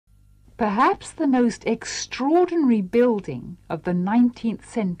Perhaps the most extraordinary building of the 19th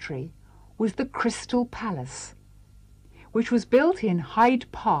century was the Crystal Palace, which was built in Hyde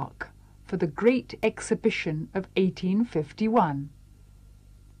Park for the Great Exhibition of 1851.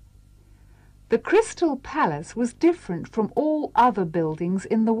 The Crystal Palace was different from all other buildings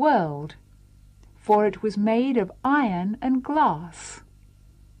in the world, for it was made of iron and glass.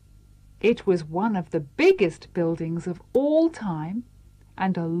 It was one of the biggest buildings of all time,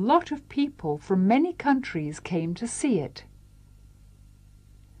 and a lot of people from many countries came to see it.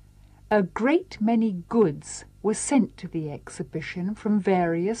 A great many goods were sent to the exhibition from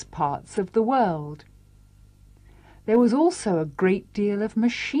various parts of the world. There was also a great deal of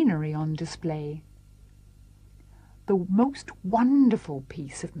machinery on display. The most wonderful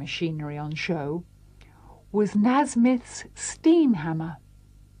piece of machinery on show was Nasmyth's steam hammer.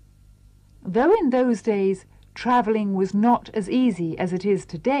 Though in those days travelling was not as easy as it is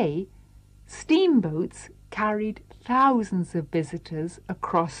today, steamboats carried thousands of visitors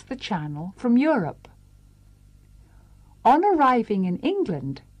across the Channel from Europe. On arriving in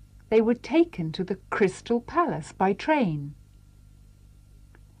England, they were taken to the Crystal Palace by train.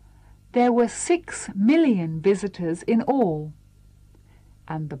 There were 6 million visitors in all,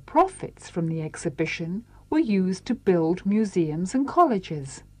 and the profits from the exhibition were used to build museums and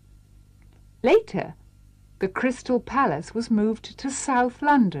colleges. Later, the Crystal Palace was moved to South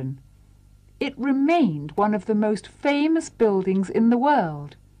London. It remained one of the most famous buildings in the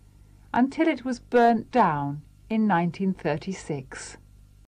world until it was burnt down in 1936.